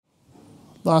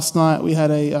Last night we had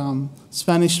a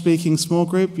Spanish-speaking small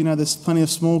group. You know, there's plenty of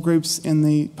small groups in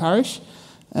the parish,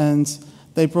 and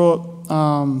they brought,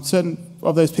 certain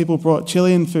of those people brought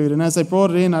Chilean food, and as they brought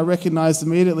it in, I recognised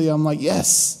immediately, I'm like,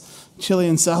 yes,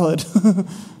 Chilean salad.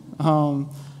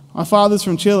 My father's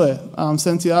from Chile,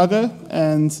 Santiago,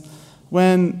 and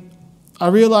when I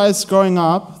realised growing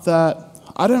up that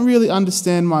I don't really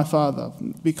understand my father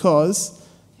because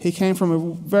he came from a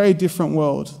very different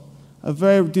world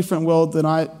than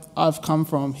I've come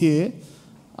from here.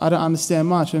 I don't understand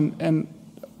much. And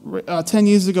 10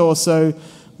 years ago or so,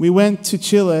 we went to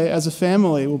Chile as a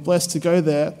family. We were blessed to go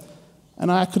there.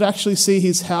 And I could actually see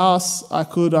his house. I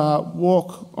could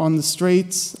walk on the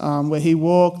streets where he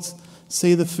walked,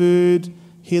 see the food,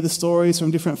 hear the stories from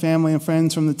different family and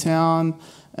friends from the town,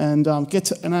 and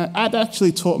it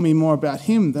actually taught me more about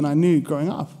him than I knew growing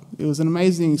up. It was an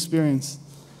amazing experience.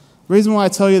 The reason why I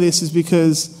tell you this is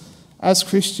because as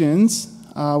Christians,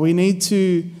 we need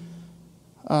to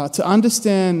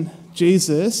understand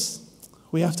Jesus.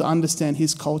 We have to understand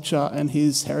his culture and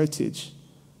his heritage,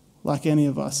 like any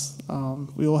of us.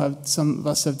 Some of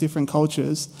us have different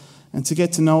cultures, and to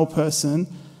get to know a person,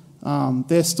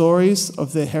 their stories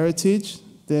of their heritage,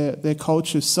 their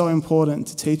culture is so important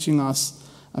to teaching us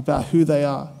about who they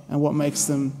are and what makes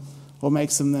them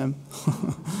them,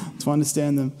 to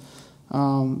understand them.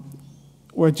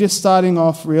 We're just starting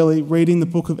off really reading the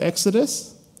book of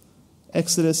Exodus.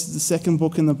 Exodus is the second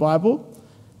book in the Bible,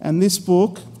 and this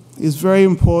book is very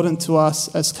important to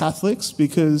us as Catholics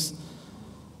because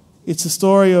it's a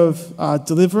story of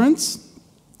deliverance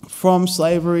from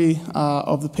slavery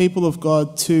of the people of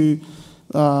God to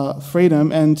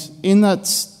freedom, and in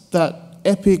that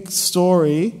epic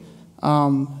story,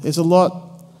 there's a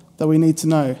lot that we need to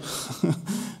know.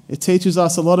 It teaches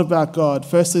us a lot about God.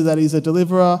 Firstly, that he's a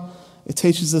deliverer. It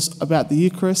teaches us about the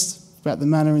Eucharist, about the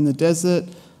manna in the desert.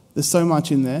 There's so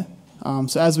much in there.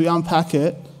 So as we unpack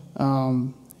it,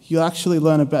 you'll actually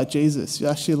learn about Jesus.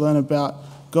 You'll actually learn about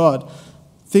God.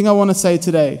 Thing I want to say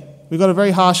today, we've got a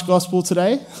very harsh gospel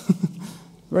today.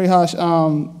 Very harsh.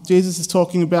 Jesus is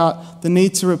talking about the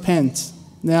need to repent.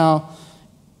 Now,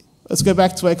 let's go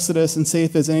back to Exodus and see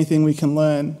if there's anything we can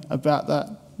learn about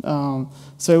that.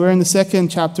 So we're in the second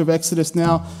chapter of Exodus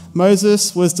now.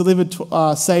 Moses was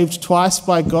saved twice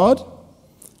by God.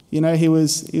 You know, he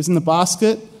was in the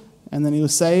basket, and then he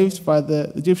was saved by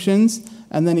the Egyptians,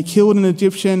 and then he killed an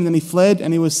Egyptian, and then he fled,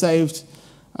 and he was saved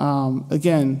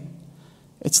again.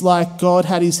 It's like God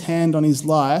had his hand on his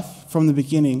life from the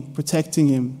beginning, protecting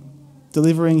him,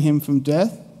 delivering him from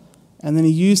death, and then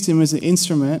he used him as an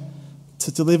instrument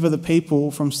to deliver the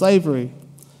people from slavery.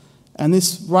 And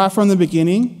this, right from the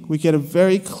beginning, we get a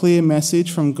very clear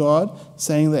message from God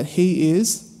saying that he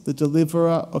is the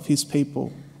deliverer of his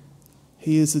people.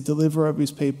 He is the deliverer of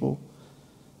his people.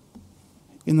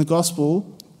 In the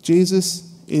gospel,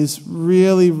 Jesus is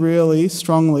really, really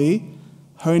strongly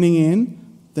honing in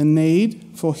the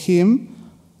need for him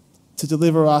to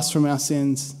deliver us from our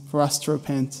sins, for us to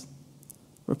repent.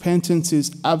 Repentance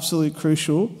is absolutely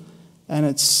crucial, and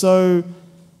it's so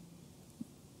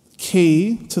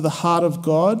key to the heart of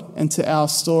God and to our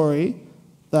story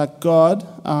that God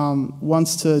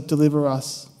wants to deliver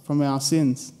us from our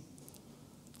sins.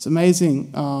 It's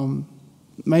amazing,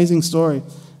 amazing story.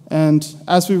 And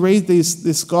as we read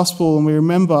this gospel and we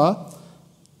remember,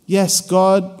 yes,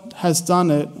 God has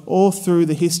done it all through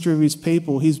the history of his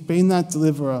people. He's been that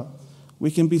deliverer.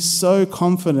 We can be so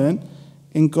confident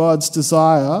in God's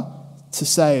desire to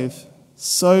save,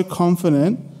 so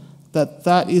confident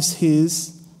that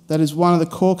is one of the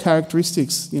core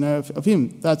characteristics, of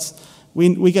him.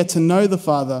 We get to know the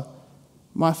Father.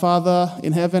 My Father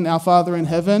in heaven, our Father in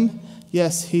heaven,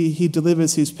 yes, he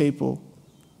delivers his people.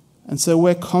 And so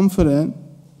we're confident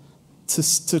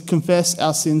to confess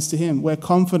our sins to him. We're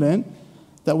confident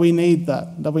that we need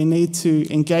that we need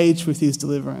to engage with his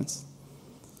deliverance.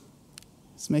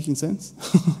 It's making sense?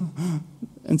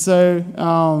 And so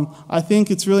I think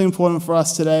it's really important for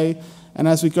us today, and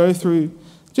as we go through,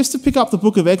 just to pick up the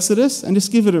book of Exodus and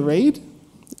just give it a read,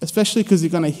 especially because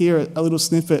you're going to hear a little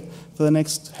snippet for the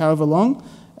next however long,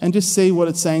 and just see what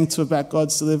it's saying about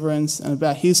God's deliverance and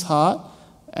about his heart,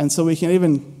 and so we can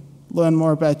even learn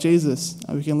more about Jesus,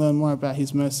 and we can learn more about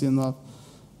his mercy and love.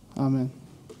 Amen.